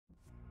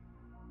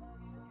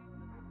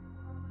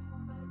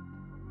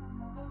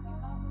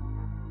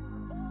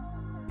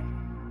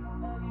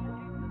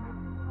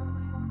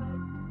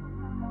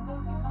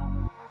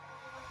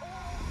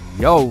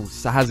Yo,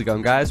 so how's it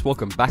going guys?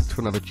 Welcome back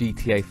to another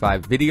GTA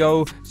 5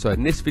 video. So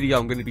in this video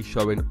I'm going to be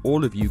showing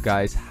all of you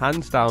guys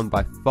hands down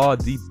by far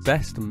the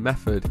best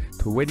method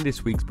to win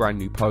this week's brand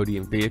new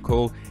Podium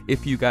vehicle.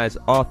 If you guys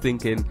are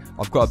thinking,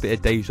 I've got a bit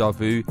of deja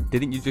vu,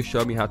 didn't you just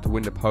show me how to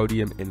win the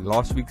Podium in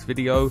last week's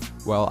video?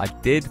 Well, I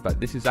did, but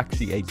this is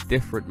actually a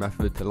different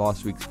method to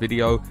last week's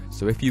video.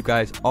 So if you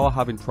guys are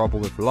having trouble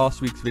with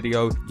last week's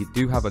video, you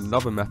do have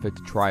another method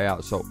to try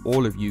out, so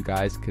all of you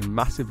guys can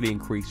massively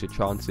increase your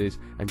chances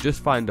and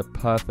just find the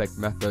perfect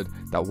method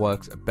that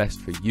works best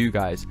for you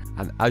guys.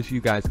 And as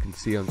you guys can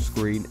see on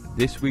screen,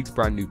 this week's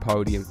brand new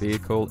Podium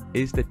vehicle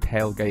is the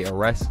Tailgate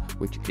RS,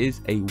 which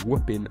is a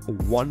whopping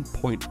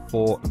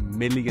 $1.4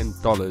 million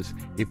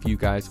if you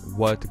guys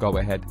were to go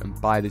ahead and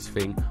buy this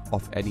thing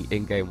off any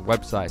in-game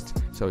websites.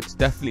 So it's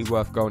definitely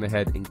worth going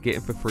ahead and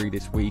getting for free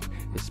this week,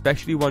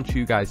 especially once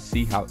you guys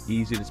see how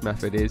easy this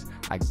method is.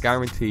 I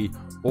guarantee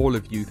all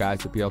of you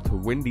guys will be able to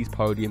win these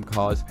Podium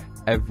cars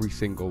every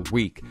single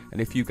week.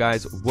 And if you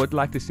guys would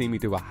like to see me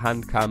do a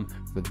hand cam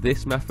for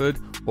this method,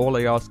 all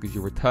I ask is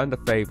you return the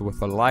favor with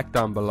a like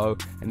down below,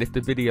 and if the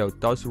video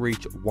does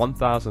reach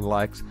 1,000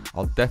 likes,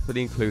 I'll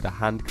definitely include a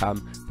hand cam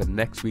for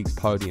next week's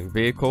Podium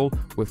vehicle.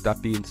 With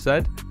that being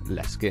said,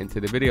 let's get into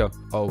the video.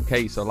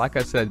 Okay, so like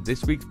I said,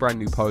 this week's brand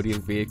new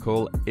Podium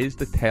vehicle is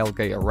the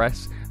Tailgate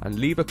RS, and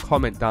leave a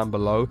comment down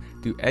below.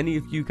 Do any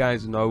of you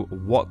guys know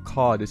what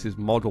car this is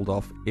modeled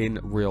off in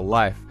real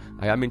life?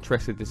 I am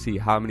interested to see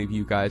how many of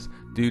you guys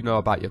do know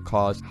about your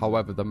cars.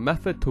 However, the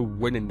method to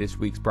winning this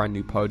week's brand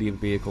new Podium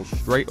vehicle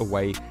straight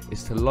away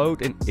is to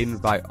load an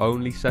invite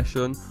only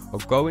session or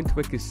go into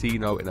a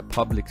casino in a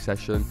public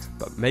session,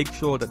 but make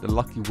sure that the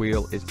lucky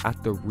wheel is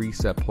at the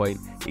reset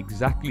point,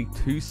 exactly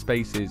 2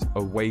 spaces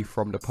away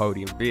from the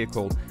Podium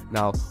vehicle.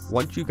 Now,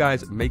 once you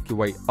guys make your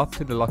way up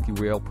to the lucky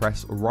wheel,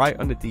 press right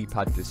on the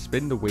D-pad to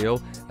spin the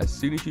wheel. As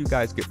soon as you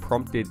guys get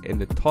prompted in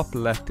the top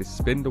left to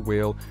spin the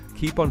wheel,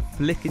 keep on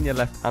flicking your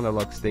left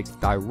analog stick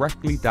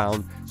directly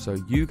down, so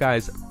you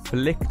guys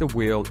flick the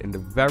wheel in the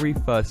very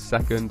first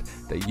second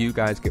that you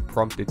guys get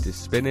prompted to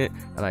spin it.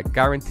 And I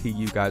guarantee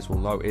you guys will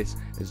notice,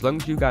 as long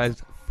as you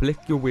guys flick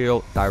your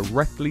wheel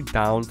directly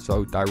down,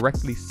 so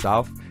directly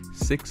south,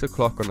 6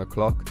 o'clock on the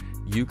clock,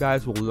 you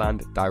guys will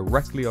land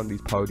directly on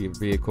these Podium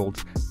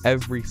vehicles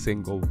every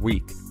single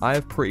week. I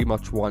have pretty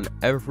much won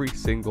every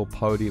single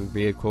Podium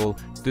vehicle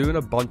doing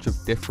a bunch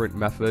of different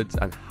methods,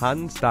 and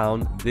hands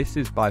down this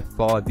is by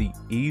far the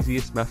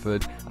easiest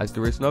method, as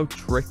there is no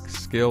trick,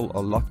 skill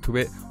or luck to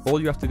it. All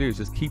you have to do is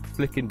just keep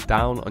flicking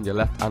down on your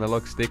left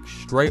analog stick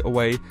straight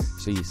away,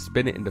 so you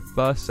spin it in the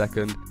first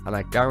second, and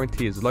I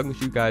guarantee as long as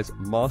you guys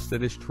master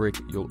this trick,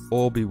 you'll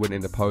all be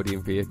winning the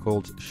Podium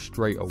vehicles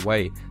straight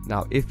away.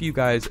 Now, if you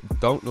guys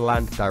don't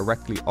land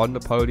directly on the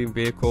Podium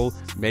vehicle,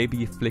 maybe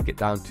you flick it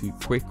down too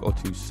quick or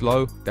too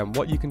slow, then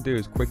what you can do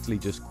is quickly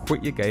just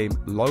quit your game,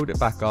 load it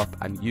back up,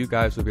 and you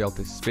guys will be able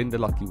to spin the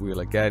lucky wheel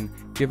again,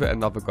 give it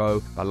another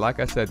go. But like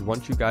I said,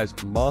 once you guys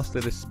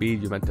master the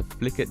speed you're meant to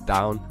flick it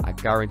down, I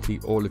guarantee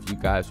all of you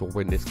guys will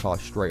win this car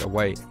straight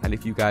away. And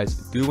if you guys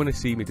do want to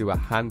see me do a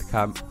hand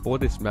cam for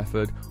this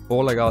method,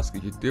 all I ask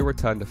is you do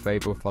return the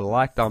favor with a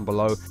like down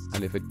below,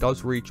 and if it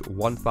does reach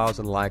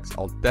 1,000 likes,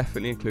 I'll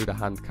definitely include a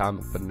hand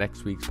cam for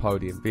next week's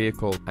Podium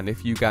vehicle. And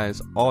if you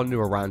guys are new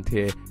around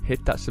here,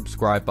 hit that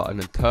subscribe button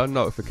and turn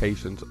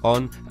notifications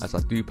on, as I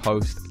do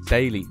post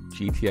daily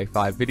GTA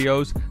 5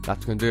 videos.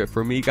 That's going to do it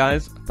for me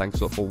guys. Thanks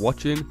a lot for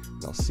watching,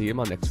 and I'll see you in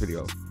my next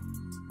video.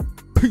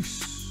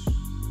 Peace.